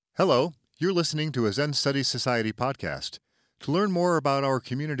Hello, you're listening to a Zen Studies Society podcast. To learn more about our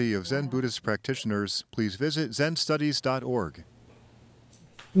community of Zen Buddhist practitioners, please visit zenstudies.org.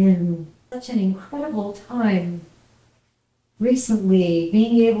 In such an incredible time recently,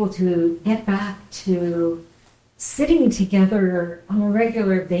 being able to get back to sitting together on a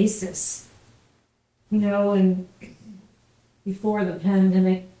regular basis. And before the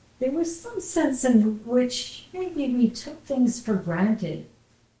pandemic, there was some sense in which maybe we took things for granted.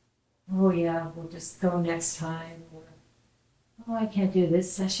 Oh yeah, we'll just go next time. Or, oh, I can't do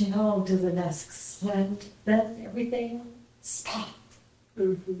this session. Oh, I'll do the next. And then everything stopped.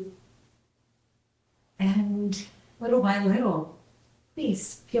 Mm-hmm. And little by little,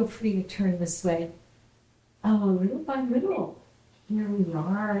 please feel free to turn this way. Little by little, here we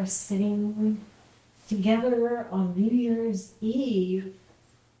are sitting together on New Year's Eve,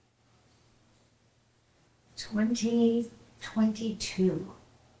 2022.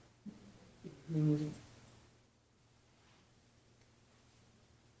 Mm-hmm.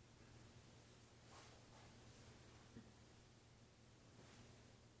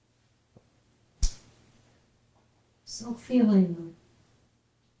 So feeling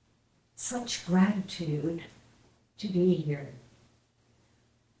such gratitude to be here.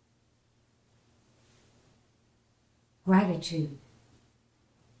 Gratitude.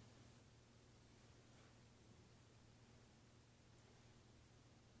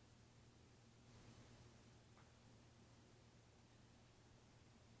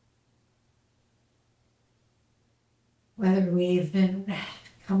 Whether we've been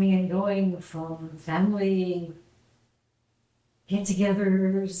coming and going from family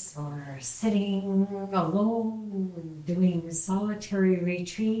get-togethers or sitting alone and doing solitary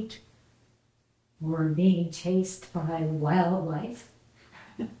retreat or being chased by wildlife,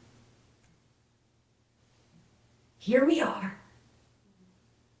 here we are.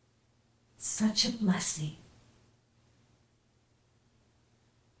 Such a blessing.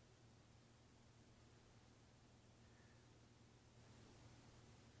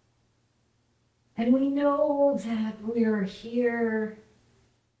 And we know that we're here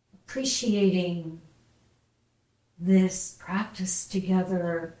appreciating this practice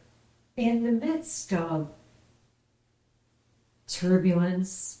together in the midst of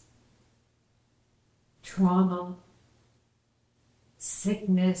turbulence, trauma,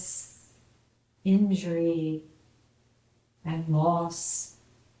 sickness, injury, and loss.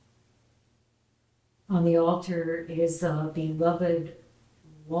 On the altar is a beloved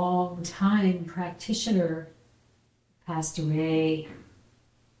long-time practitioner, passed away,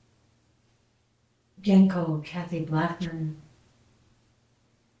 Genko Kathy Blackman.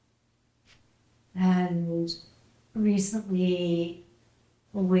 And recently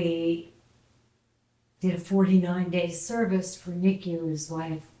we did a 49-day service for Nikyu's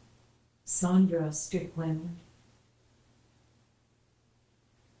wife, Sandra Strickland.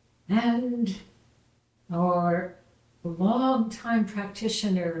 And our long-time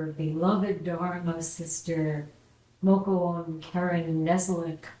practitioner, beloved Dharma sister, Moko Karen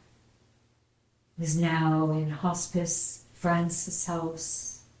Neslik, is now in hospice, Francis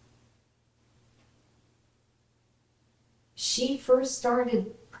House. She first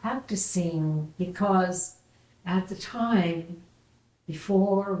started practicing because at the time,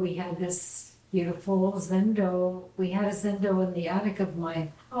 before we had this beautiful zendo, we had a zendo in the attic of my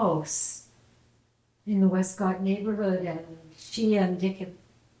house in the Westcott neighborhood, and she and Dick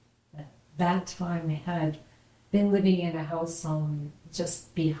at that time had been living in a house on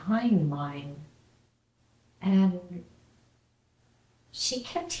just behind mine. And she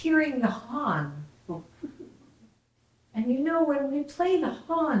kept hearing the Han. And when we play the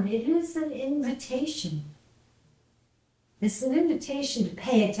Han, it is an invitation. It's an invitation to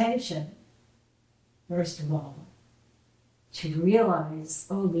pay attention, first of all, to realize,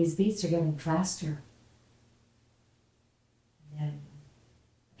 oh, these beats are getting faster. And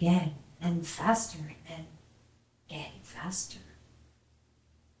again, and faster, and then getting faster.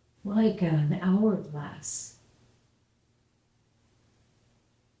 Like an hourglass.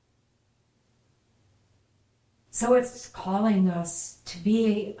 So it's calling us to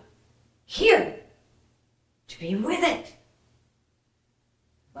be here, to be with it.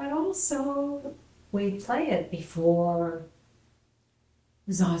 But also, we play it before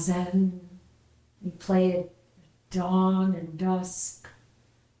Zazen. We play it dawn and dusk,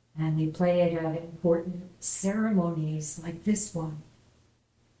 and we play it at important ceremonies like this one.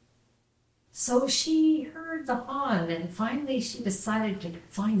 So she heard the Han, and finally she decided to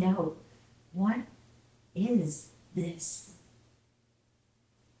find out, what is this?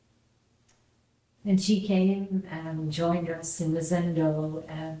 And she came and joined us in the Zendo,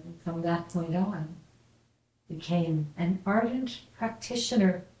 and from that point on, became an ardent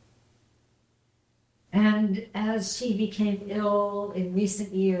practitioner. And as she became ill in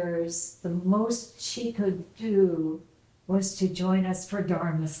recent years, the most she could do was to join us for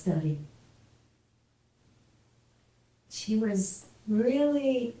Dharma study. She was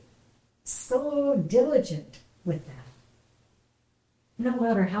really so diligent with that. No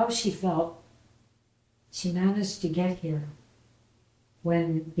matter how she felt, she managed to get here.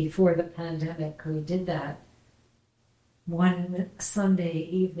 When, before the pandemic, we did that one Sunday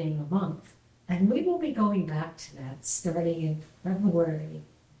evening a month. And we will be going back to that starting in February,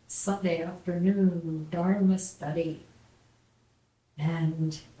 Sunday afternoon, Dharma study.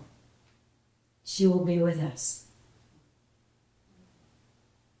 And she will be with us.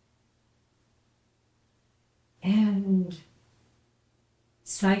 And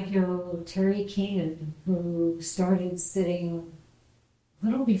Saikyo Terry Keenan, who started sitting a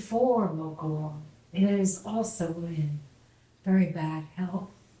little before Moko, is also in very bad health.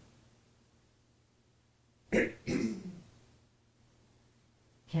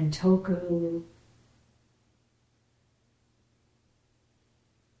 Kentoku,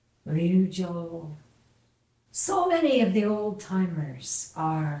 Ryujo, so many of the old timers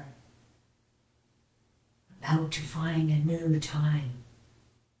are about to find a new time.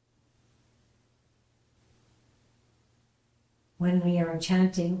 When we are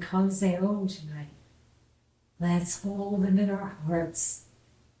chanting Kanzeo tonight, let's hold them in our hearts.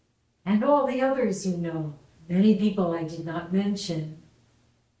 And all the others you know, many people I did not mention,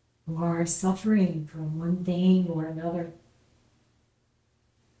 who are suffering from one thing or another.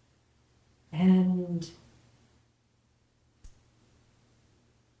 And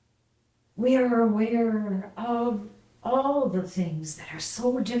we are aware of all the things that are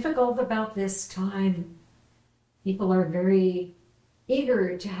so difficult about this time. People are very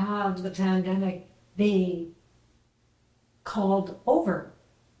eager to have the pandemic be called over.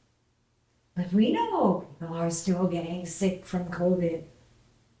 But we know people are still getting sick from COVID.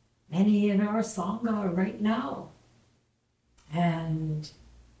 Many in our Sangha right now. And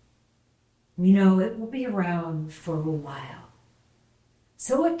we know it will be around for a while.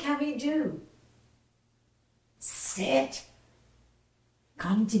 So what can we do? Sit.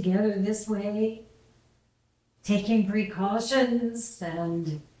 Come together this way. Taking precautions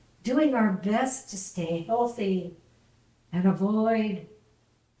and doing our best to stay healthy and avoid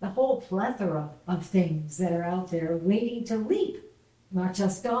the whole plethora of things that are out there waiting to leap, not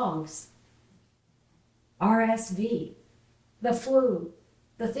just dogs. RSV, the flu,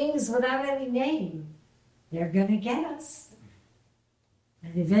 the things without any name, they're going to get us.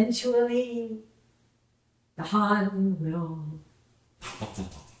 And eventually, the Han will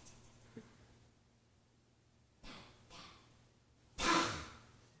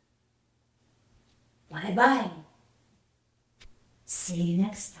bye-bye. See you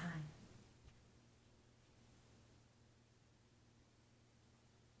next time.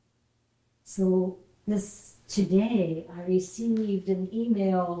 So today I received an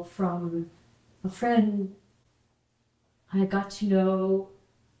email from a friend I got to know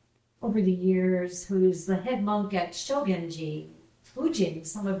over the years, who's the head monk at Shogenji. Fujin,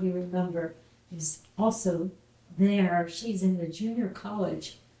 some of you remember, is also there. She's in the junior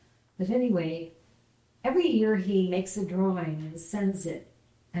college. But anyway, every year he makes a drawing and sends it.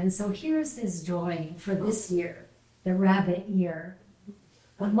 And so here's his drawing for this year, the rabbit year.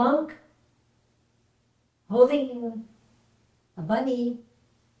 A monk holding a bunny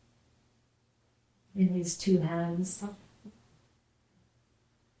in his two hands.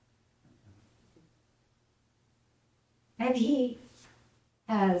 And he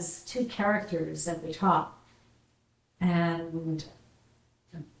has two characters at the top. And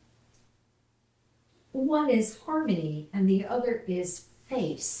one is harmony and the other is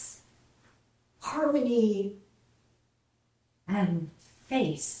face. Harmony and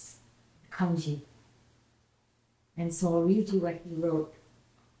face, kanji. And so I'll read you what he wrote.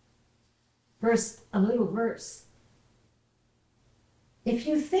 First, a little verse. If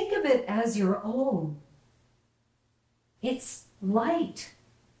you think of it as your own, it's light,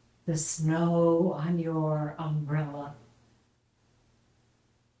 the snow on your umbrella.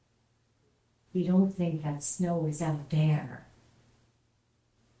 You don't think that snow is out there.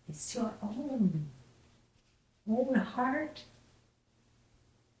 It's your own heart.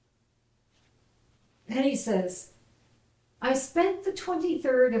 Then he says, I spent the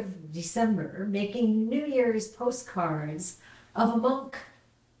 23rd of December making New Year's postcards of a monk,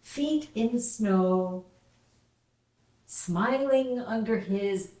 feet in snow, smiling under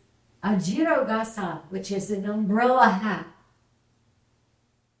his a jirogasa, which is an umbrella hat,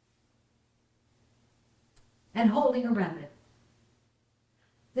 and holding a rabbit.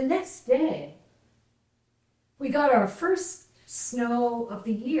 The next day, we got our first snow of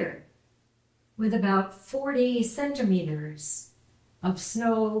the year with about 40 centimeters of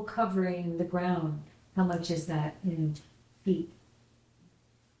snow covering the ground. How much is that in feet?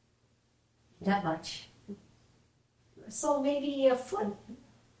 That much. So maybe a foot.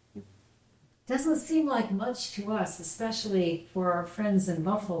 Doesn't seem like much to us, especially for our friends in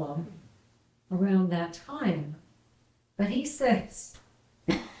Buffalo around that time. But he says,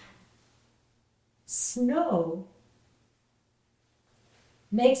 snow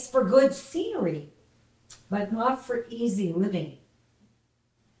makes for good scenery, but not for easy living.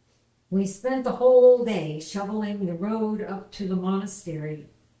 We spent the whole day shoveling the road up to the monastery.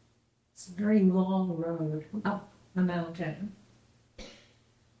 It's a very long road up a mountain.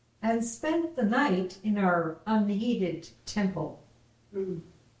 And spent the night in our unheated temple. A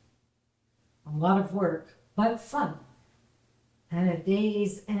lot of work, but fun. And at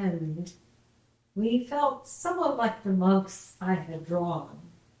day's end, we felt somewhat like the monks I had drawn.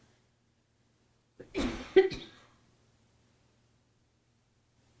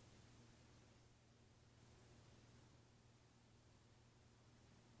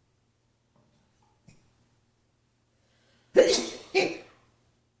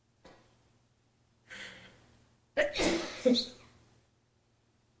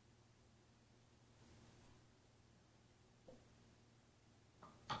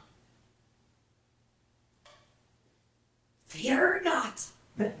 Fear not.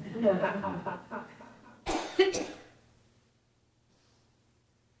 A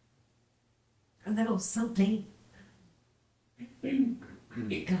little something. You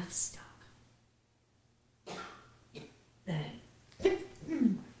gotta stop.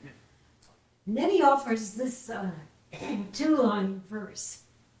 And then he offers this two-line verse.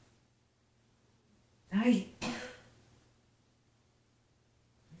 I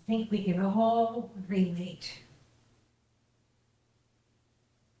think we can all relate.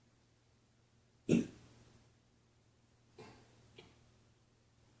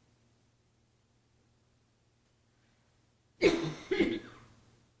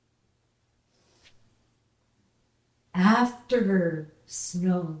 After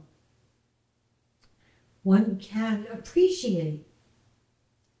snow, one can appreciate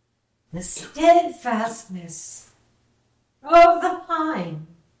the steadfastness of the pine.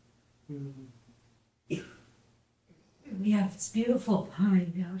 We have this beautiful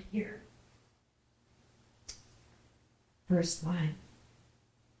pine out here. First line.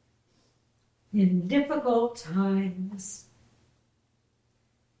 In difficult times,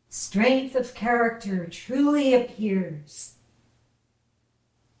 strength of character truly appears.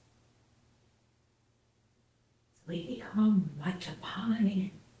 We become like a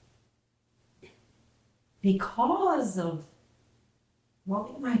pine because of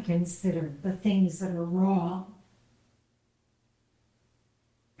what we might consider the things that are wrong.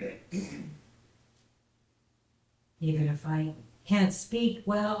 Even if I can't speak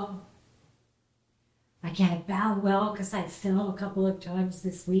well, I can't bow well because I fell a couple of times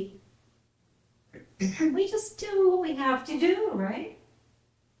this week. We just do what we have to do, right?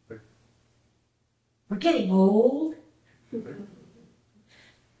 We're getting old.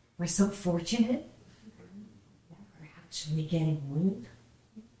 We're so fortunate that we're actually getting old.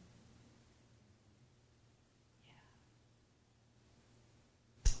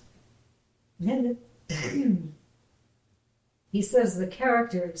 Yeah. Then he says the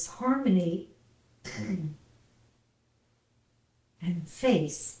character is harmony and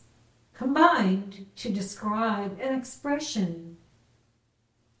face combined to describe an expression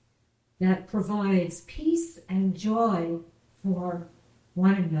that provides peace and joy for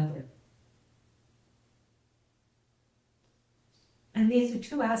one another. And these are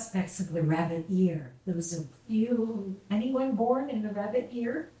two aspects of the rabbit year. Those of you, anyone born in the rabbit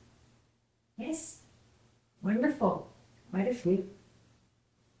year? Yes? Wonderful. Quite a few.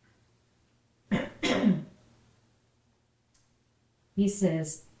 He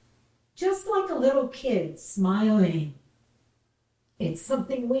says, just like a little kid smiling, it's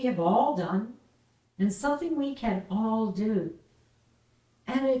something we have all done and something we can all do.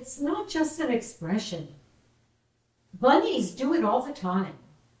 And it's not just an expression. Bunnies do it all the time,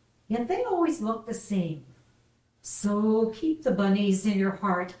 yet they always look the same. So keep the bunnies in your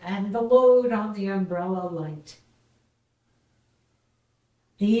heart and the load on the umbrella light.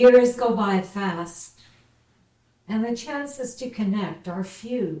 The years go by fast, and the chances to connect are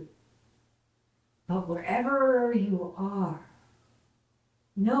few. But wherever you are,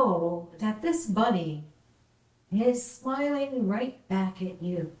 know that this bunny is smiling right back at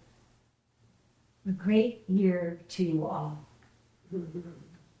you. A great year to you all.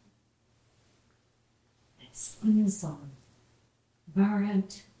 Singing song.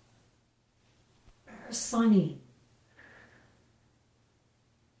 Varant, sunny,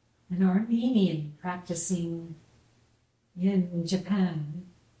 an Armenian practicing in Japan.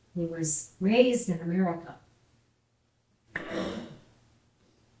 He was raised in America.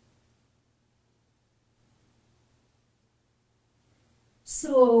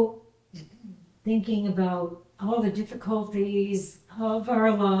 So, thinking about all the difficulties of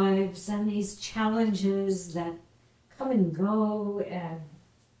our lives and these challenges that come and go, and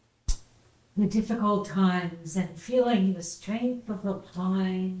the difficult times, and feeling the strength of the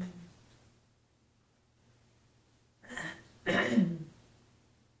pine.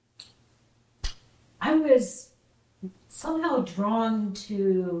 I was somehow drawn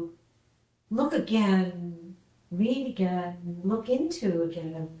to look again, read again, look into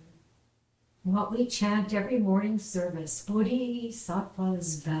again what we chant every morning service,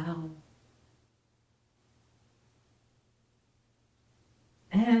 Bodhisattva's vow.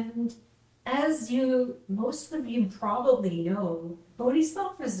 And as most of you probably know,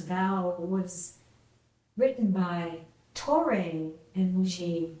 Bodhisattva's vow was written by Torei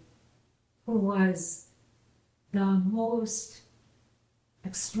Enji, who was the most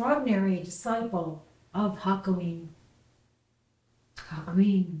extraordinary disciple of Hakuin.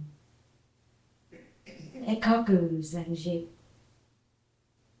 Ekaku Zenji.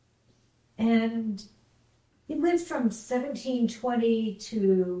 And he lived from 1720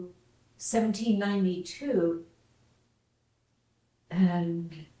 to 1792.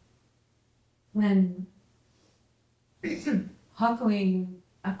 And when Hakuin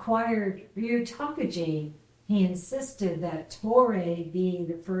acquired Ryutakuji, he insisted that Torei be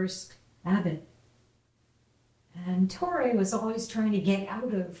the first abbot. And Torei was always trying to get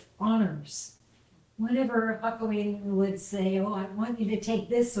out of honors. Whenever Hakuin would say, oh, I want you to take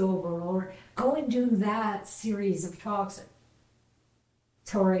this over, or go and do that series of talks,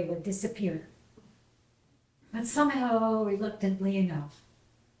 Torei would disappear. But somehow, reluctantly enough,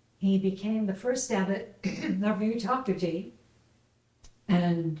 he became the first abbot of Ryutakuji.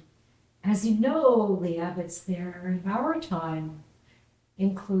 And as you know, the abbots there in our time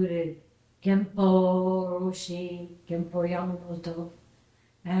included Genpo Roshi, Genpo Yamamoto,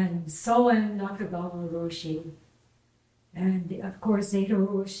 and Soen Nakagawa Roshi. And of course, Edo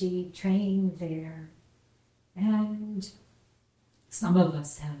Roshi trained there. And some of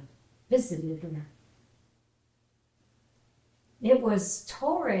us have visited there. It was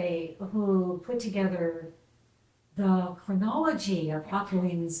Torei who put together the chronology of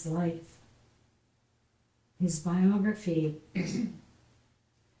Hakuin's life, his biography.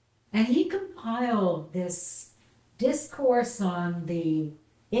 And he compiled this discourse on the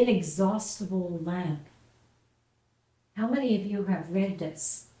inexhaustible lamp. How many of you have read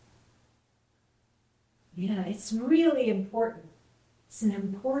this? Yeah, it's really important. It's an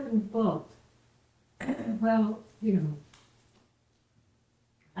important book. Well,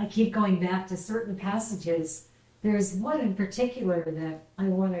 I keep going back to certain passages. There's one in particular that I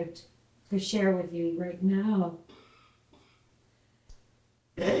wanted to share with you right now.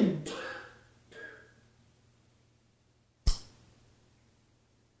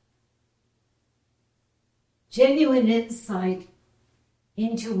 Genuine insight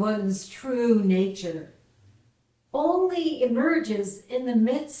into one's true nature only emerges in the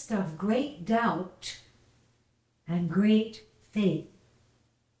midst of great doubt and great faith.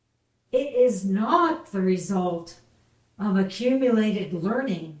 It is not the result of accumulated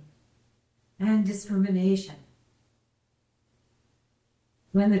learning and discrimination.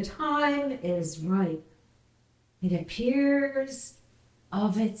 When the time is ripe, it appears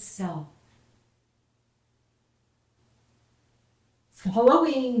of itself.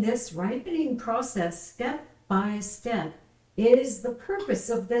 Following this ripening process step by step is the purpose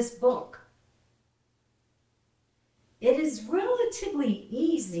of this book. It is relatively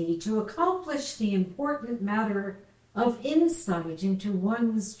easy to accomplish the important matter of insight into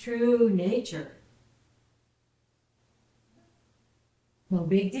one's true nature. No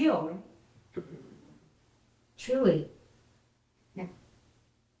big deal, right? Truly. Yeah.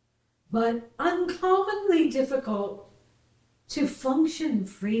 But uncommonly difficult to function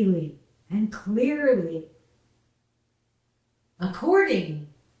freely and clearly according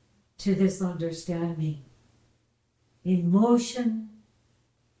to this understanding, in motion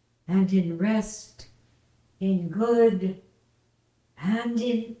and in rest, in good and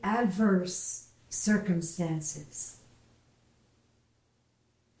in adverse circumstances.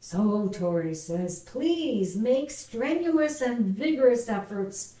 So Tori says, please make strenuous and vigorous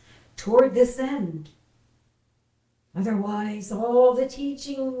efforts toward this end. Otherwise, all the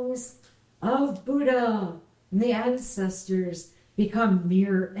teachings of Buddha and the ancestors become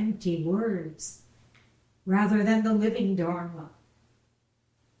mere empty words rather than the living Dharma.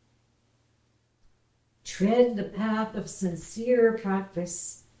 Tread the path of sincere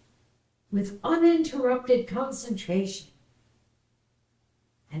practice with uninterrupted concentration.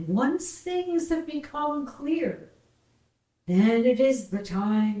 And once things have become clear, then it is the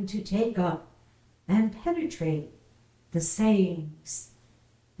time to take up and penetrate the sayings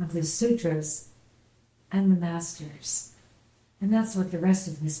of the sutras and the masters. And that's what the rest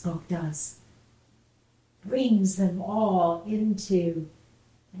of this book does. Brings them all into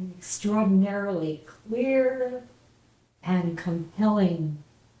an extraordinarily clear and compelling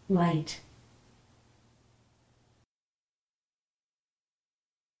light.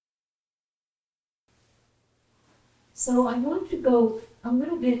 So I want to go a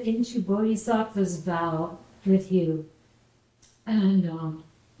little bit into Bodhisattva's vow with you. And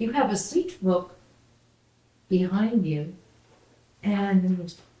you have a sutra book behind you.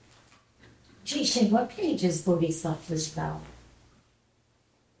 And Teisho, what page is Bodhisattva's vow?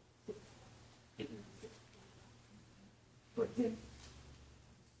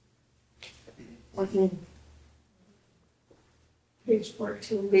 14. Page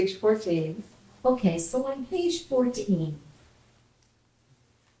 14. Page 14. Okay, so on page 14,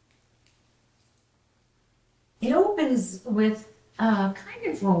 it opens with a kind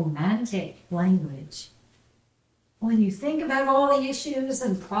of romantic language. When you think about all the issues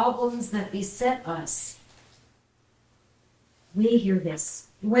and problems that beset us, we hear this.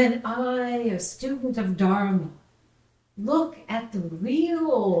 When I, a student of Dharma, look at the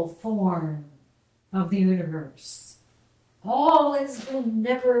real form of the universe, all is the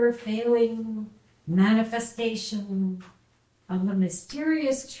never-failing manifestation of the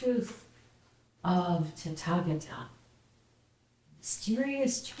mysterious truth of Tathagata.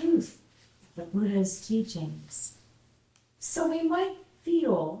 Mysterious truth of the Buddha's teachings. So we might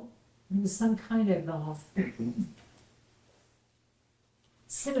feel in some kind of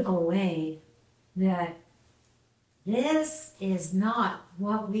cynical way that this is not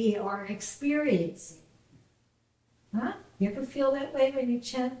what we are experiencing. Huh? You ever feel that way when you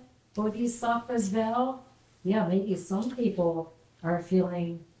chant Bodhisattva's vow? Yeah, maybe some people are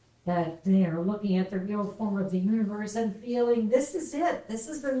feeling that they are looking at the real form of the universe and feeling this is it. This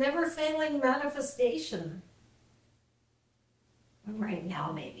is the never-failing manifestation. But right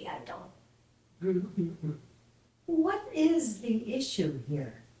now, maybe I don't. What is the issue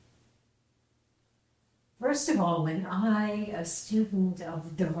here? First of all, when I, a student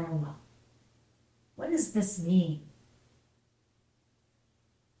of Dharma, what does this mean?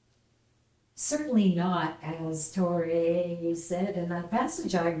 Certainly not, as Tori said in that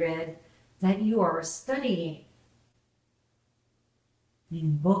passage I read, that you are studying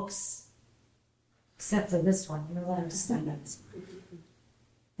in books, except for this one, you're allowed to study this.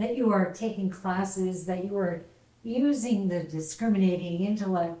 That you are taking classes, that you are using the discriminating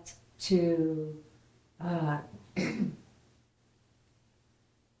intellect to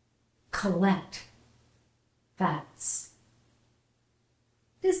collect facts.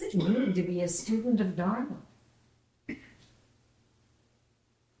 Does it mean to be a student of Dharma?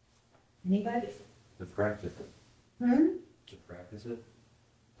 Anybody? To practice it. To practice it?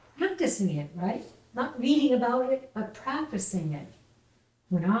 Practicing it, right? Not reading about it, but practicing it.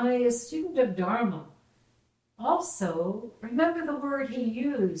 When I, a student of Dharma, also, remember the word he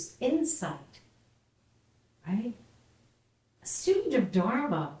used, insight, right? A student of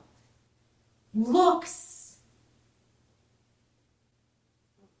Dharma looks,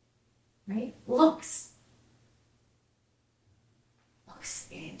 right? Looks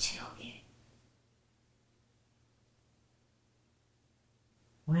into it.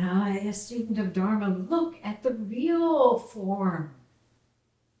 When I, a student of Dharma, look at the real form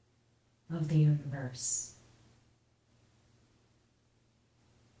of the universe,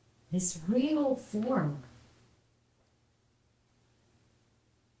 this real form,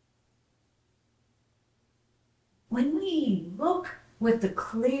 when we look with the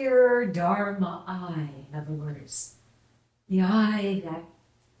clear Dharma eye, in other words, the eye that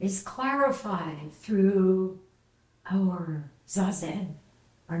is clarified through our zazen,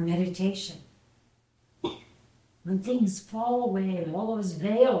 our meditation. When things fall away, all those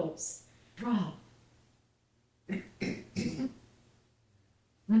veils drop. When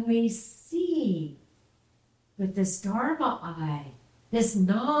we see with this Dharma eye, this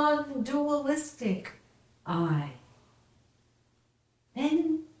non-dualistic eye,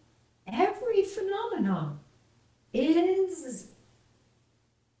 then every phenomenon is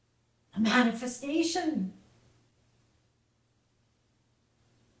a manifestation.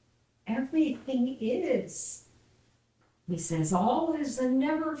 Everything is. He says, all is a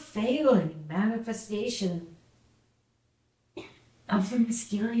never-failing manifestation of the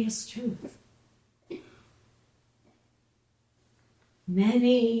mysterious truth.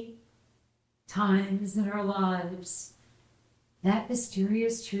 Many times in our lives, that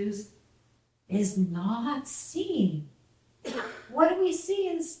mysterious truth is not seen. What do we see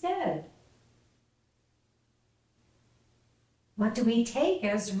instead? What do we take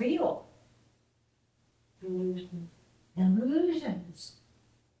as real? Illusions.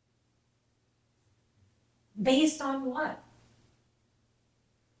 Based on what?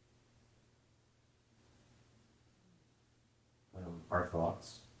 Our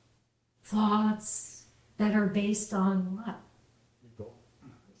thoughts. Thoughts that are based on what?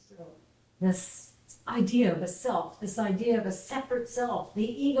 This idea of a self, this idea of a separate self, the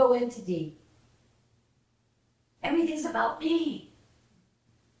ego entity. Everything's about me.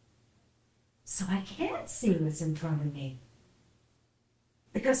 So I can't see what's in front of me.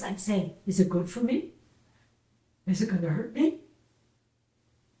 Because I'm saying, is it good for me? Is it going to hurt me?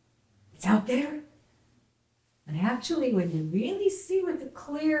 It's out there. And actually, when you really see with a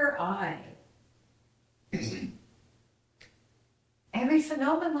clear eye, every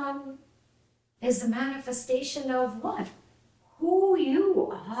phenomenon is a manifestation of what? Who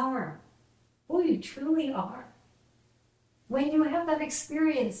you are. Who you truly are. When you have that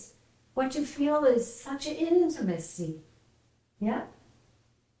experience, what you feel is such an intimacy. Yeah?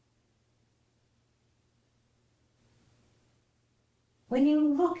 When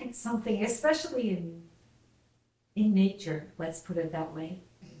you look at something, especially in nature, let's put it that way,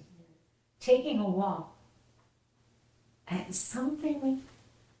 taking a walk, and something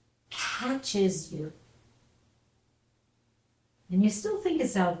catches you, and you still think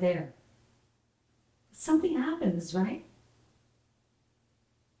it's out there. Something happens, right?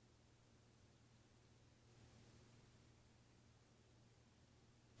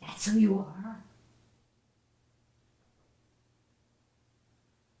 That's who you are.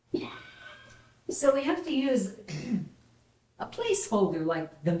 So we have to use a placeholder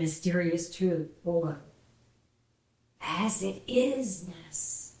like the mysterious truth or as it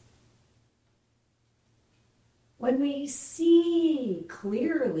isness. When we see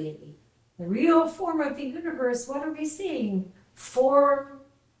clearly the real form of the universe, what are we seeing? Form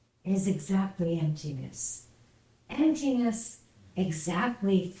is exactly emptiness. Emptiness,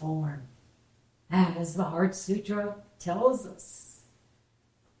 exactly form, as the Heart Sutra tells us.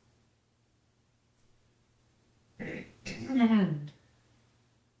 And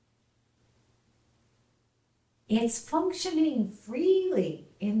it's functioning freely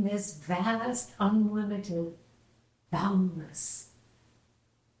in this vast, unlimited, boundless,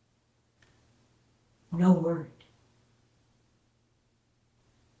 no word.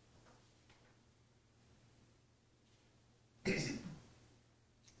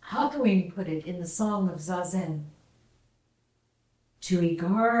 How can we put it in the Song of Zazen? To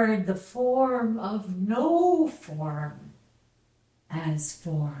regard the form of no form as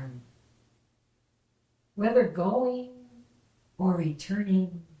form, whether going or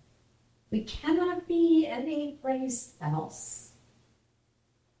returning, we cannot be any place else.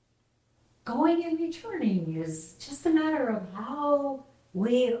 Going and returning is just a matter of how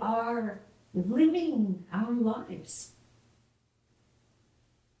we are living our lives.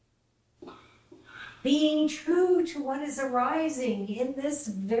 Being true to what is arising in this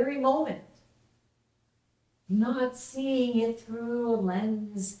very moment. Not seeing it through a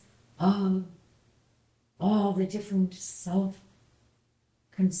lens of all the different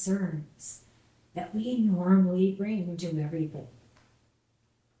self-concerns that we normally bring to everything.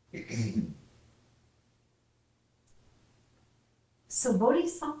 So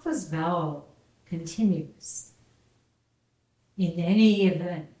Bodhisattva's vow continues. In any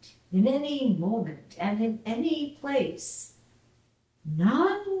event, in any moment, and in any place,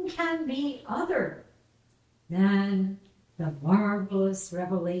 none can be other than the marvelous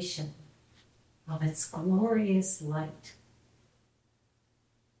revelation of its glorious light.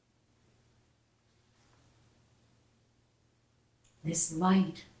 This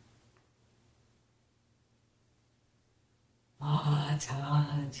light,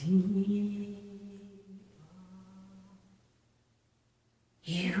 Atati,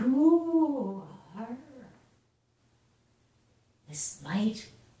 you are this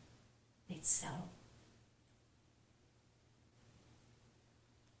light itself.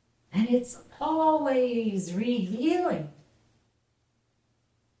 And it's always revealing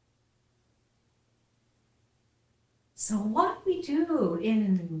So what we do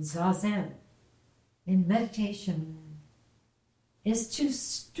in Zazen, in meditation, is to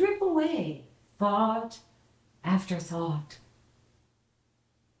strip away thought after thought.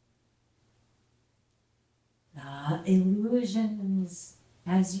 The illusions,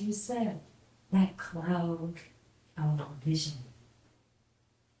 as you said, that cloud our vision.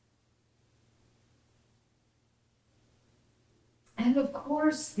 And of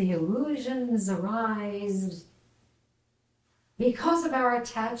course, the illusions arise because of our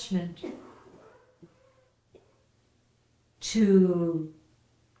attachment to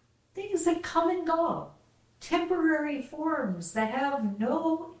things that come and go, temporary forms that have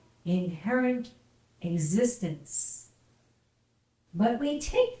no inherent existence. But we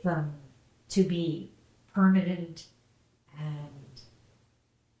take them to be permanent, and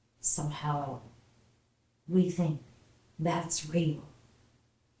somehow we think that's real.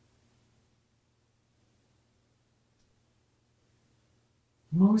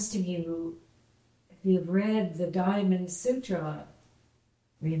 Most of you, if you've read the Diamond Sutra,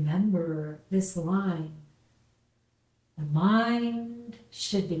 remember this line: the mind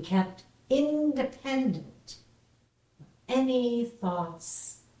should be kept independent of any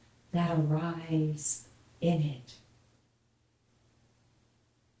thoughts that arise in it.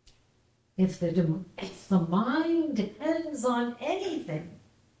 If the mind depends on anything,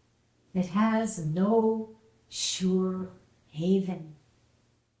 it has no sure haven.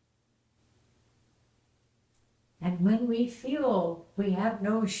 And when we feel we have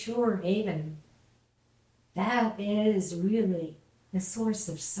no sure haven, that is really the source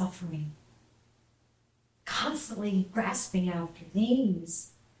of suffering. Constantly grasping after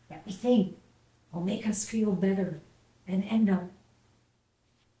things that we think will make us feel better and end up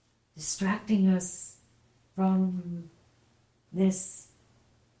distracting us from this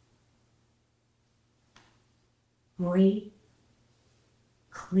great,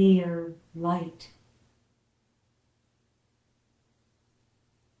 clear light.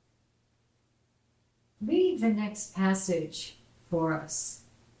 Read the next passage for us,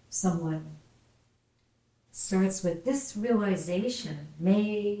 someone. It starts with this realization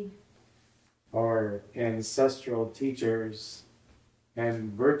made our ancestral teachers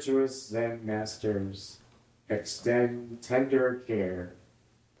and virtuous Zen masters extend tender care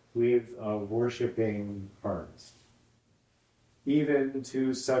with a worshiping heart, even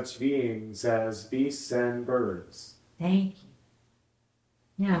to such beings as beasts and birds. Thank you.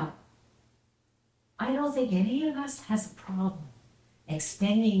 Now, I don't think any of us has a problem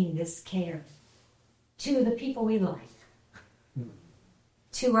extending this care to the people we like,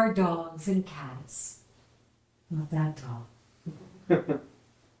 to our dogs and cats. Not that dog.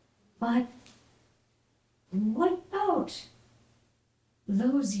 But what about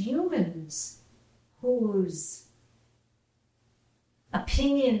those humans whose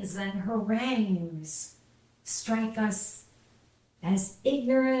opinions and harangues strike us as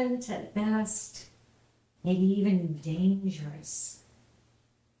ignorant at best, maybe even dangerous?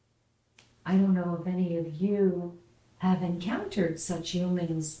 I don't know if any of you have encountered such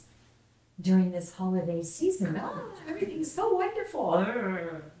humans during this holiday season. Oh, everything's so wonderful.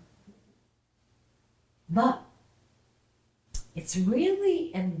 But it's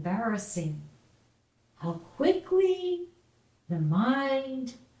really embarrassing how quickly the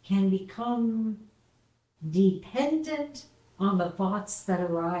mind can become dependent on the thoughts that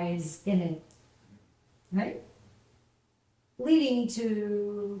arise in it, right? Leading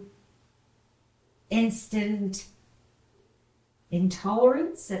to instant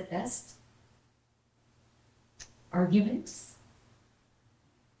intolerance at best, arguments,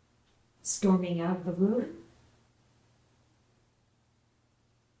 storming out of the room.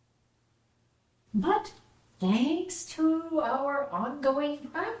 But thanks to our ongoing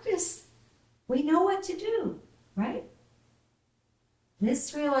practice, we know what to do, right?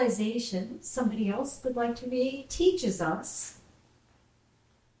 This realization, somebody else would like to read, teaches us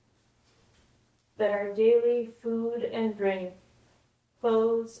that our daily food and drink,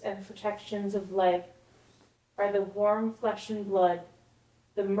 clothes and protections of life are the warm flesh and blood,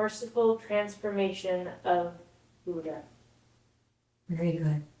 the merciful transformation of Buddha. Very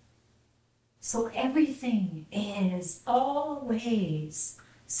good. So everything is always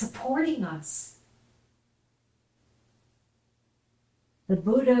supporting us. The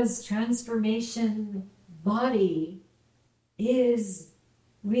Buddha's transformation body is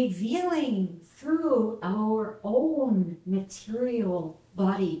revealing through our own material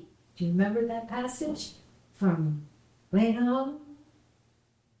body. Do you remember that passage from Vedam?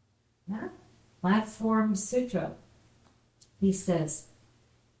 Yeah? Platform Sutra. He says,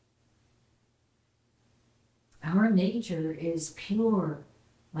 Our nature is pure,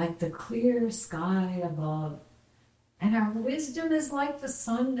 like the clear sky above, and our wisdom is like the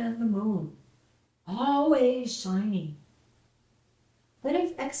sun and the moon, always shining. But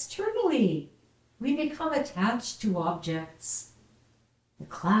if externally we become attached to objects, the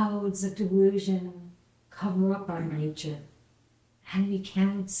clouds of delusion cover up our nature, and we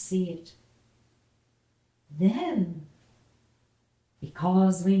can't see it. Then,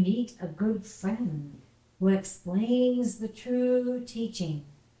 because we meet a good friend who explains the true teaching,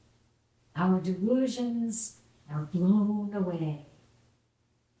 our delusions are blown away,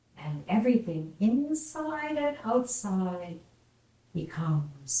 and everything inside and outside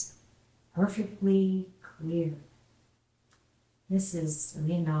becomes perfectly clear. This is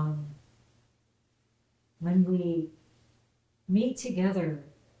Rinam. When we meet together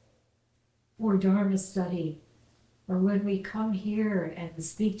for Dharma study, or when we come here and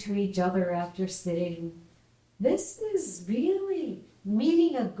speak to each other after sitting, this is really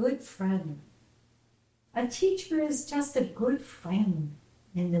meeting a good friend. A teacher is just a good friend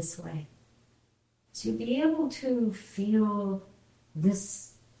in this way. To be able to feel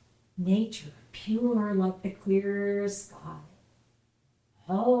this nature, pure like the clear sky,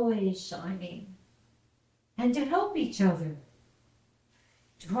 always shining, and to help each other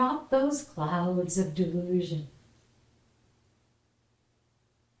drop those clouds of delusion.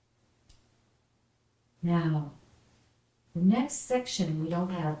 Now, the next section we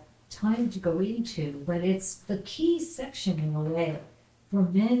don't have time to go into, but it's the key section in a way for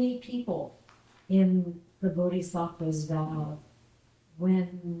many people in the Bodhisattva's vow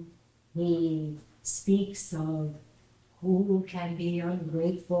when he speaks of who can be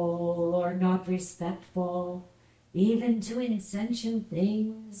ungrateful or not respectful, even to insentient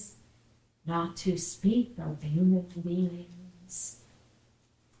things, not to speak of human beings.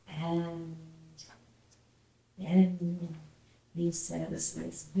 And then he says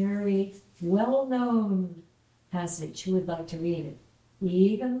this very well-known passage. Who would like to read it?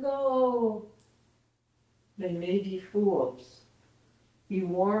 Even though they may be fools, be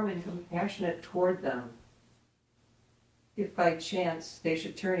warm and compassionate toward them. If by chance they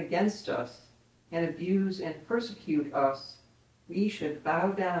should turn against us and abuse and persecute us, we should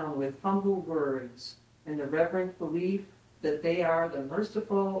bow down with humble words in the reverent belief that they are the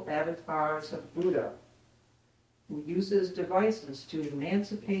merciful avatars of Buddha, who uses devices to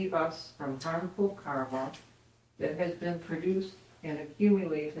emancipate us from harmful karma that has been produced and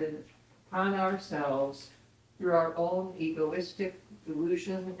accumulated upon ourselves through our own egoistic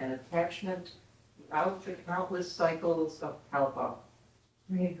delusion and attachment throughout the countless cycles of kalpa.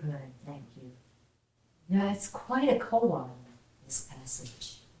 Very good, thank you. Now, it's quite a koan, this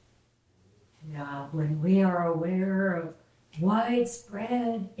passage. Now, when we are aware of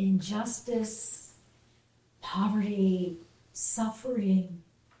widespread injustice, poverty, suffering,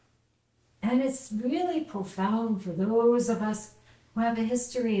 and it's really profound for those of us who have a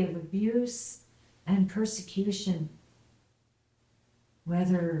history of abuse and persecution,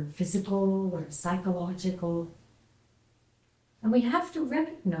 whether physical or psychological. And we have to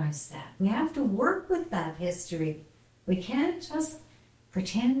recognize that. We have to work with that history. We can't just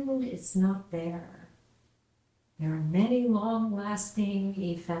pretend it's not there. There are many long-lasting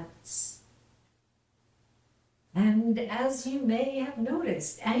effects. And as you may have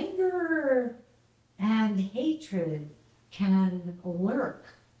noticed, anger and hatred can lurk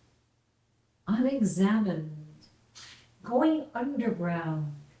unexamined, going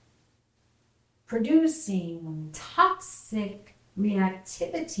underground, producing toxic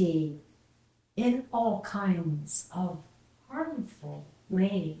reactivity in all kinds of harmful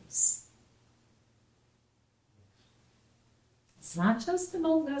ways. It's not just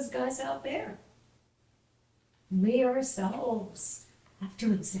among those guys out there. We ourselves have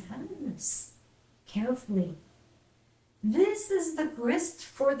to examine this carefully. This is the grist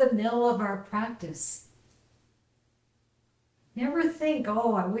for the mill of our practice. Never think,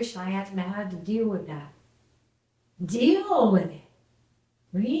 oh, I wish I hadn't had to deal with that. Deal with it.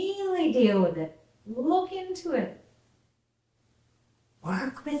 Really deal with it. Look into it.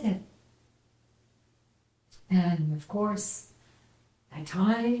 Work with it. And of course, at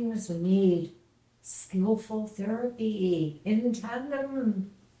times we need skillful therapy in tandem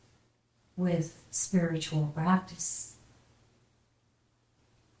with spiritual practice.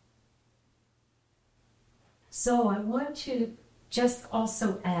 So I want to just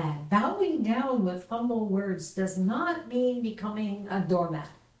also add, bowing down with humble words does not mean becoming a doormat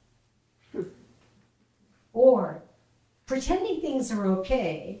or pretending things are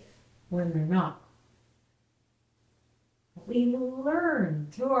okay when they're not. We learn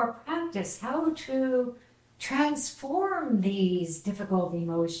through our practice how to transform these difficult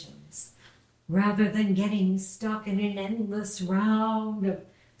emotions rather than getting stuck in an endless round of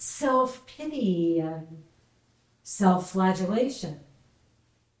self-pity and self-flagellation.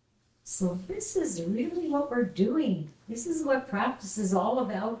 So this is really what we're doing. This is what practice is all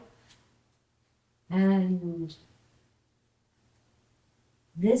about. And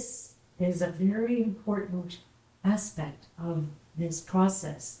this is a very important aspect of this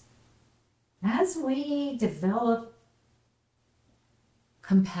process. As we develop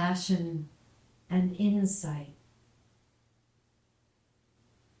compassion and insight,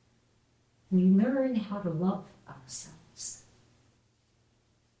 we learn how to love ourselves.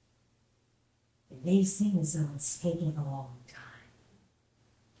 These things are taking a long time,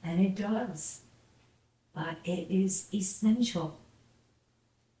 and it does, but it is essential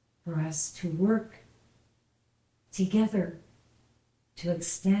for us to work together to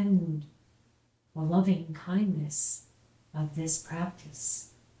extend the loving kindness of this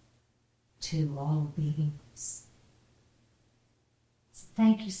practice to all beings. So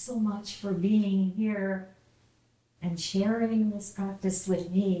thank you so much for being here and sharing this practice with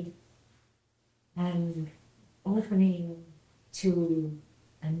me and opening to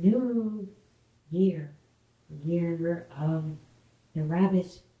a new year, the year of the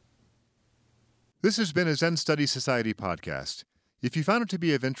rabbit. This has been a Zen Study Society podcast. If you found it to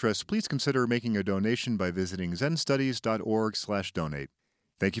be of interest, please consider making a donation by visiting zenstudies.org/donate.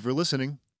 Thank you for listening.